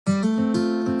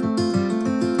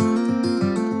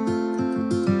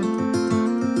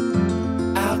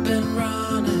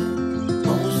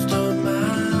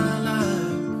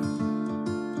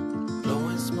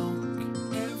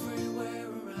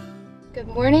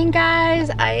morning, guys.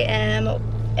 I am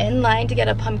in line to get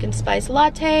a pumpkin spice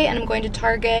latte and I'm going to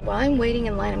Target. While I'm waiting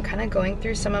in line, I'm kind of going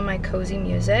through some of my cozy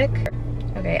music.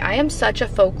 Okay, I am such a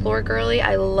folklore girly.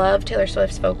 I love Taylor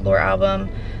Swift's Folklore album.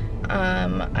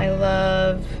 I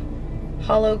love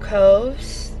Hollow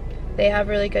Coves. They have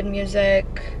really good music.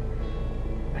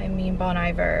 I mean, Bon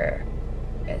Iver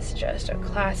is just a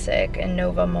classic, and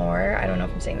Nova More. I don't know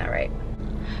if I'm saying that right.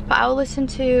 But I will listen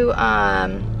to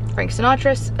Frank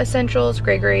Sinatra essentials,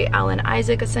 Gregory Alan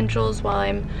Isaac essentials while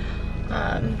I'm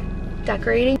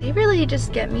decorating. They really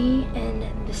just get me in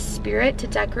the spirit to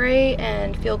decorate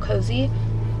and feel cozy.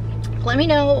 Let me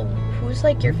know who's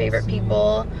like your favorite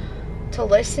people to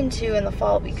listen to in the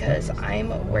fall, because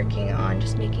I'm working on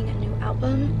just making a new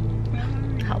album.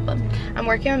 I'm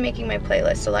working on making my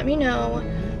playlist, so let me know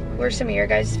who are some of your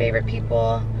guys' favorite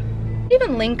people.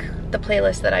 Even link the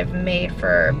playlist that I've made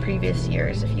for previous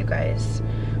years if you guys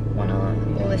want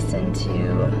to listen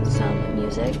to some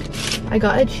music. I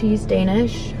got a cheese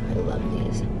Danish. I love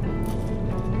these.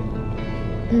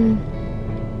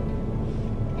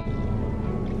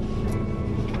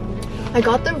 I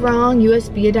got the wrong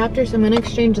USB adapter, so I'm going to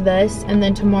exchange this, and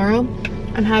then tomorrow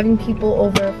I'm having people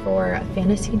over for a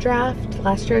fantasy draft.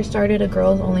 Last year I started a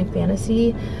girls only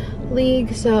fantasy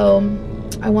league, so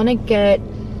I want to get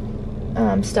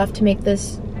stuff to make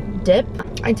this dip.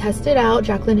 I tested out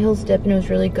Jaclyn Hill's dip and it was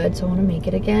really good, so I want to make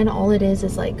it again. All it is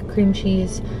like cream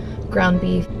cheese, ground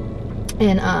beef,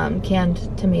 and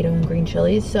canned tomato and green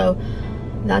chilies, so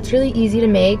that's really easy to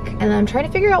make. And I'm trying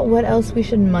to figure out what else we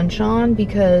should munch on,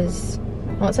 because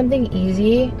I want something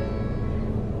easy.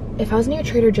 If I was near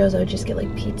Trader Joe's, I would just get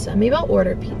like pizza. Maybe I'll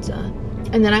order pizza.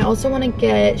 And then I also want to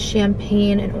get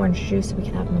champagne and orange juice so we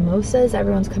can have mimosas.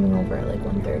 Everyone's coming over at like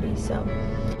 1:30, so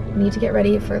we need to get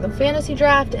ready for the fantasy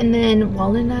draft. And then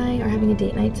Wallen and I are having a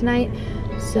date night tonight,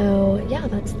 so yeah,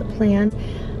 that's the plan.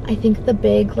 I think the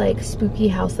big like spooky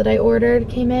house that I ordered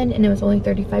came in and it was only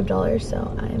 $35,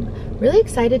 so I'm really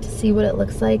excited to see what it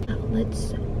looks like.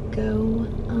 Let's go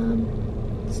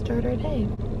start our day.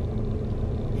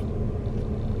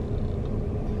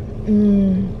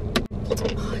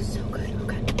 Oh, it's so good.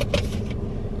 Okay.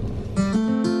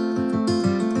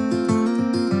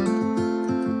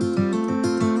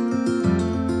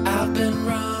 I've been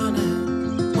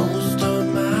running most of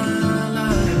my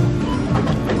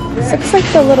life. This looks like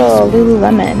the little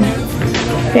Lululemon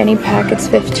fanny pack. It's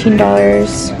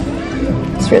 $15.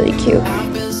 It's really cute.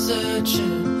 I've been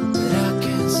searching, but I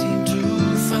can't seem to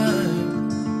find.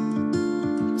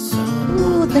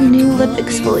 Ooh, the new lip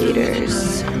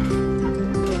exfoliators.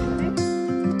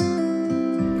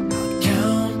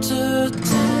 Count to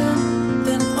 10,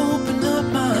 then open up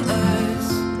my eyes.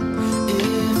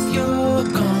 If you're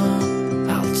gone,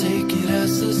 I'll take it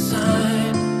as a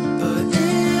sign. But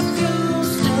if you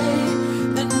stay,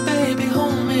 then baby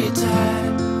hold me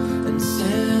tight and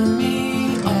send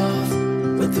me off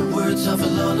with the words of a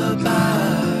lullaby.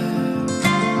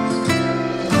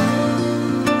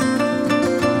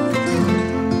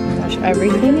 Gosh,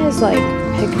 everything is like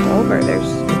picked over.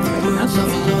 There's like Words of a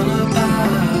nothing. lullaby.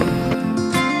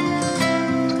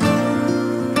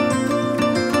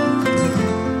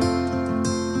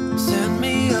 Send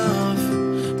me off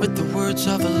with the words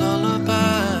of a lullaby.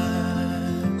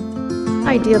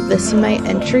 Idea of this in my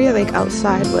entry, like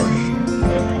outside with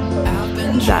I've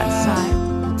been that side.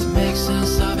 trying to make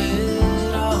sense of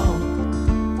it all,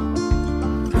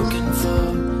 looking for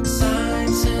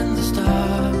signs in the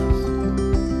stars,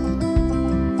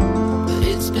 but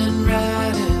it's been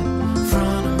right in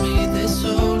front of me this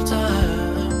whole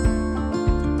time.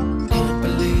 Can't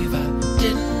believe I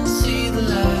didn't see the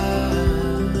light.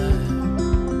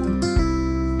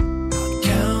 I'll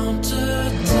count to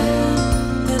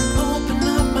 10, then open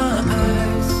up my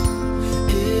eyes.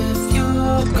 If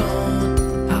you're gone,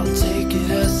 I'll take it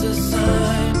as a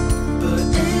sign. But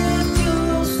if you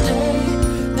stay,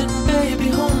 then baby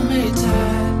hold me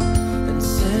tight and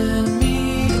send me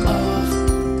off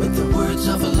with the words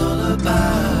of a lullaby.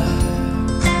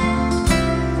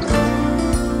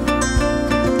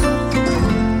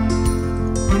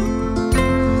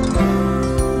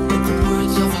 With the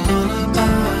words of a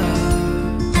lullaby.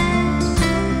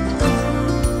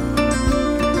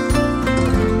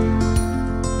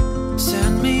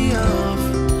 Send me off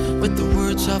with the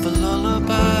words of a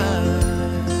lullaby.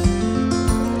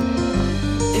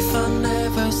 If I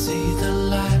never see the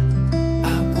light,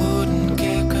 I wouldn't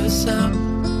care, 'cause I'm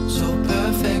so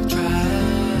perfect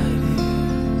right here.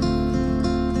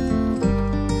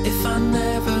 If I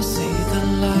never see the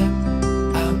light,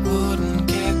 I wouldn't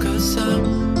care, 'cause I'm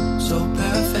so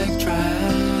perfect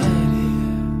right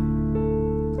here.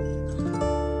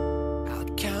 I'll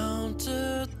count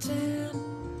to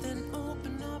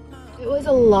was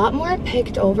a lot more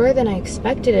picked over than I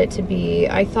expected it to be.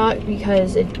 I thought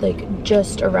because it like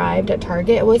just arrived at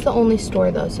Target. It was the only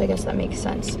store though, so I guess that makes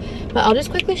sense. But I'll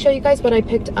just quickly show you guys what I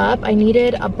picked up. I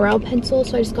needed a brow pencil,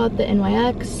 so I just got the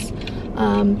NYX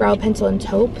brow pencil in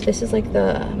taupe. This is like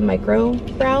the micro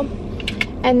brow.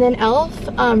 And then e.l.f.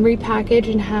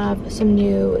 repackaged and have some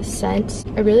new scents.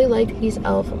 I really like these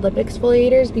e.l.f. lip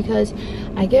exfoliators because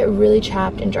I get really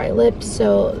chapped and dry lips,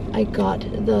 so I got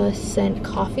the scent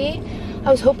Coffee.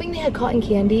 I was hoping they had cotton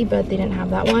candy, but they didn't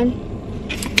have that one.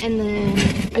 And then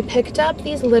I picked up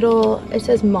these little, it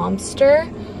says Momster.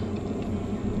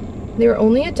 They were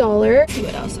only $1. Let's see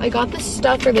what else. I got the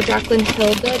stuff for the Jaclyn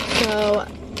Hill dip, so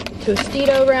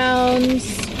Tostito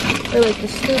rounds, or like the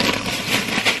scoops.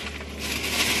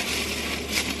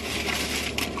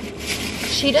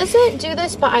 She doesn't do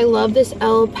this, but I love this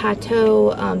El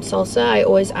Pato salsa. I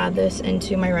always add this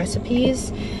into my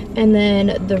recipes. And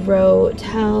then the Ro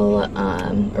Tel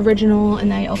original,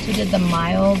 and then I also did the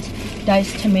mild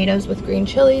diced tomatoes with green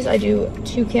chilies. I do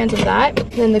 2 cans of that.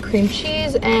 Then the cream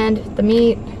cheese and the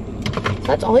meat. So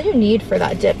that's all you need for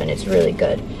that dip, and it's really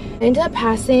good. I ended up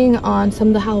passing on some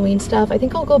of the Halloween stuff. I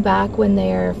think I'll go back when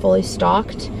they're fully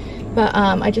stocked. But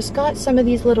I just got some of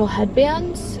these little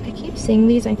headbands. I keep seeing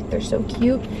these, I think they're so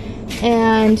cute.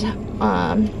 And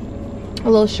a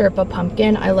little Sherpa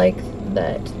pumpkin. I like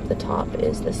that the top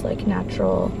is this like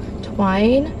natural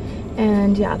twine.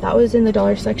 And yeah, that was in the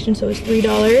dollar section, so it was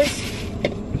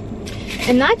 $3.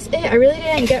 And that's it. I really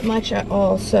didn't get much at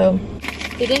all. So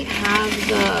they didn't have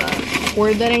the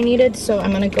cord that I needed, so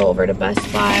I'm gonna go over to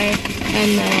Best Buy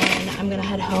and then I'm gonna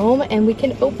head home and we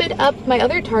can open up my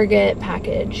other Target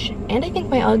package. And I think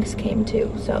my Uggs came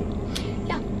too, so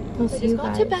yeah, I'll see you guys. I just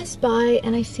got to Best Buy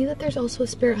and I see that there's also a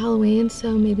Spirit Halloween,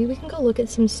 so maybe we can go look at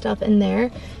some stuff in there.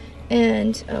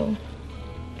 And oh,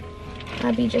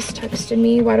 Abby just texted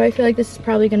me. Why do I feel like this is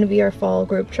probably gonna be our fall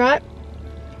group chat?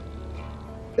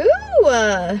 Ooh,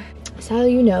 that's how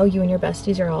you know you and your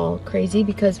besties are all crazy,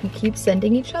 because we keep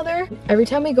sending each other. Every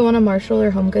time we go on a Marshall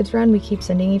or Home Goods run, we keep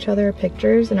sending each other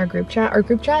pictures in our group chat. Our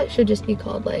group chat should just be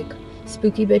called like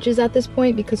Spooky Bitches at this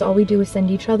point, because all we do is send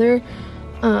each other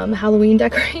Halloween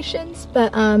decorations.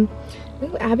 But ooh,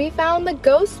 Abby found the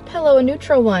ghost pillow, a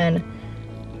neutral one.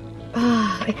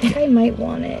 I think I might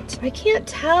want it. I can't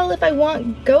tell if I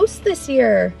want ghosts this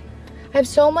year. I have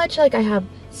so much, like I have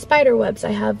spider webs,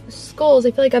 I have skulls.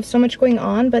 I feel like I have so much going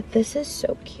on, but this is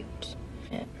so cute.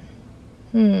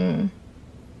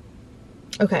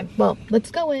 Okay, well, let's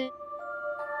go in.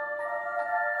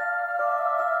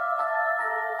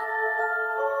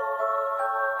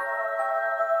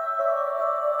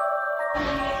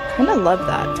 Kind of love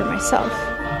that for myself.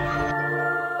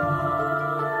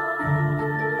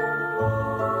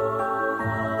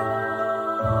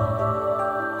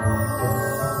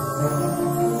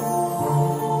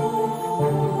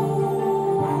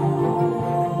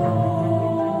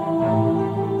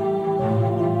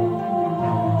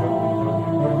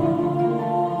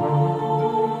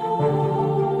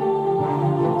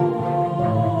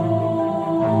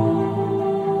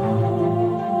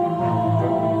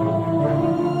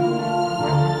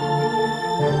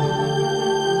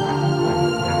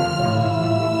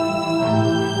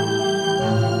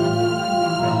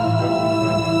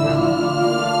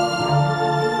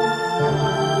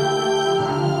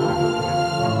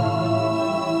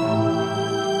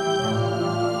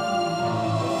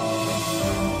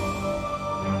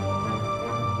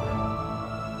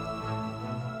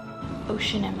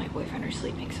 Ocean and my boyfriend are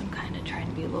sleeping, so I'm kind of trying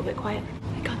to be a little bit quiet.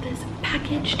 I got this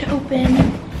package to open.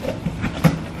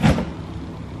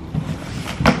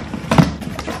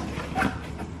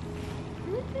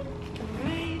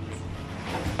 Alright.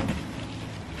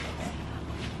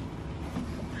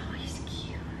 Oh, he's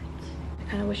cute. I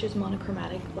kind of wish it was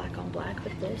monochromatic, black on black,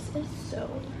 but this is so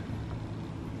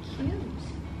cute.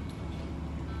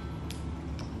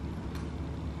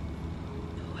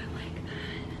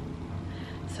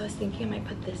 So I was thinking I might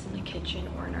put this in the kitchen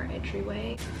or in our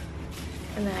entryway.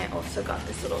 And then I also got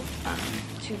this little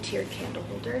 2-tiered candle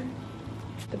holder.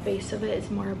 The base of it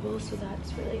is marble, so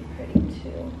that's really pretty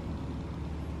too.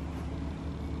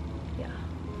 Yeah,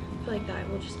 I feel like that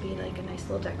will just be like a nice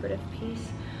little decorative piece.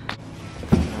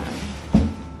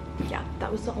 Yeah,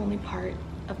 that was the only part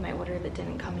of my order that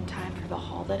didn't come in time for the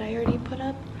haul that I already put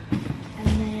up.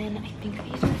 And then I think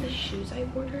these are the shoes I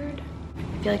ordered. I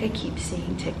feel like I keep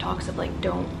seeing TikToks of like,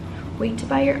 don't wait to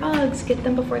buy your Uggs, get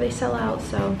them before they sell out.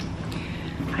 So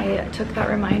I took that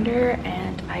reminder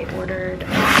and I ordered,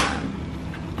 I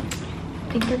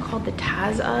think they're called the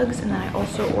Taz Uggs. And then I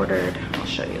also ordered, I'll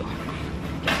show you,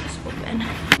 get this open.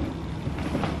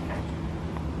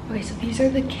 Okay, so these are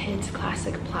the kids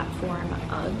classic platform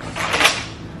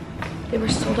Uggs. They were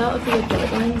sold out of the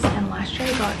adult ones, and last year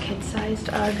I got kid-sized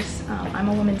Uggs. I'm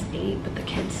a woman's 8, but the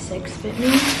kids 6 fit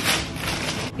me.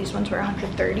 These ones were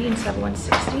 130 instead of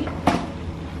 160.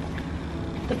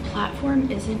 The platform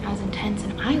isn't as intense,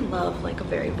 and I love like a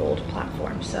very bold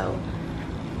platform, so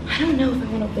I don't know if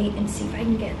I want to wait and see if I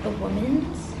can get the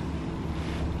women's.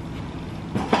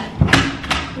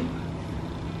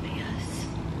 Yes.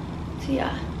 So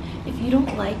yeah, if you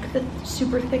don't like the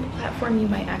super thick platform, you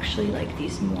might actually like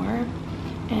these more.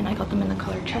 And I got them in the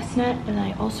color chestnut, and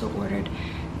I also ordered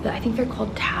I think they're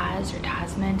called Taz or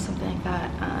Tasman, something like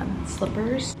that,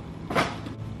 slippers.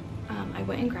 I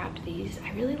went and grabbed these.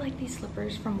 I really like these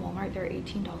slippers from Walmart. They're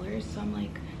 $18, so I'm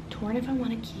like torn if I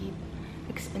want to keep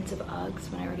expensive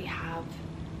Uggs when I already have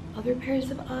other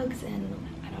pairs of Uggs, and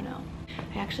I don't know.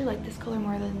 I actually like this color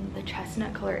more than the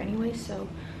chestnut color anyway, so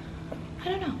I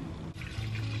don't know.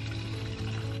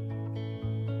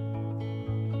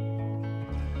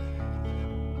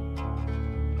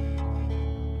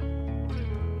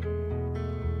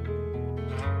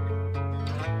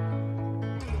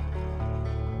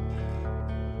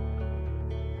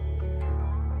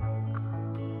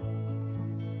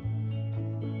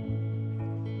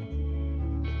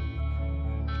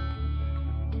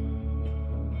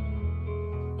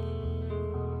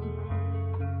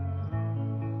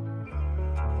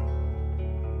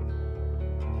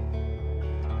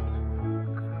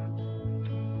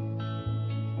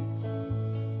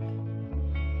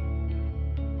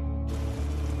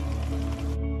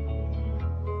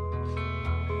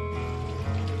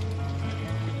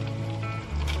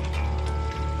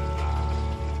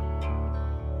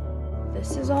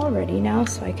 This is all ready now,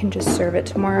 so I can just serve it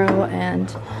tomorrow,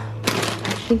 and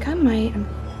I think I might, I'm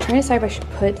trying to decide if I should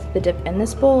put the dip in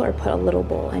this bowl or put a little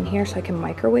bowl in here so I can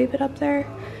microwave it up there.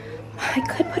 I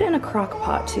could put it in a crock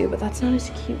pot too, but that's not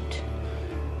as cute.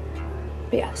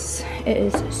 But yes, it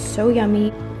is so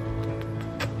yummy.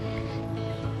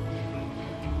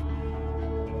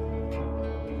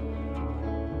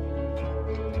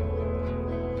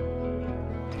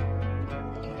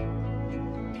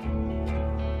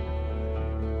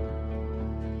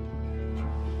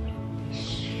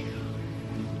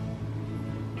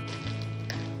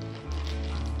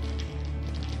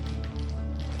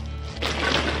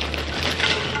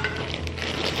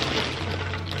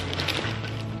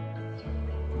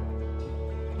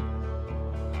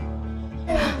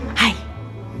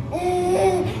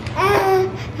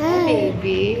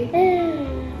 Baby.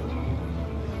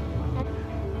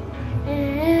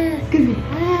 Give me.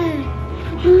 Hey.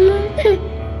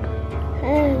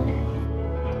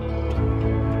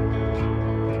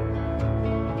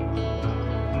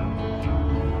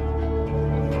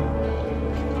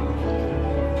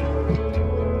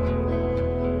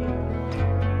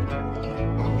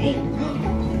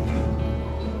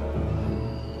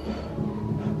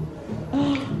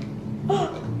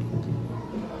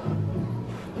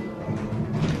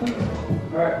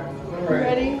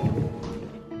 Ready?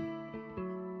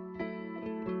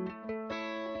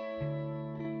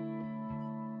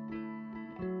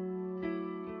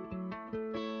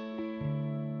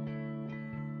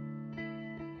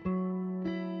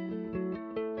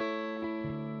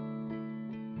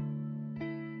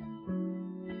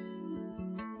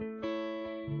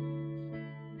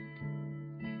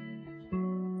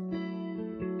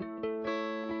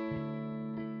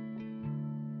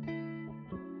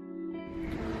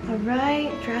 All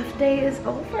right, draft day is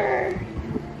over.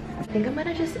 I think I'm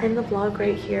gonna just end the vlog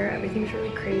right here. Everything's really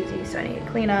crazy, so I need to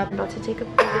clean up. I'm about to take a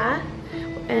bath,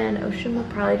 and Ocean will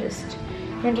probably just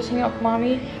hang out with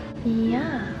mommy.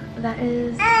 Yeah, that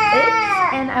is it.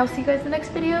 And I'll see you guys in the next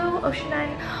video. Ocean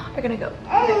and I are gonna go.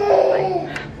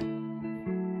 Okay, bye.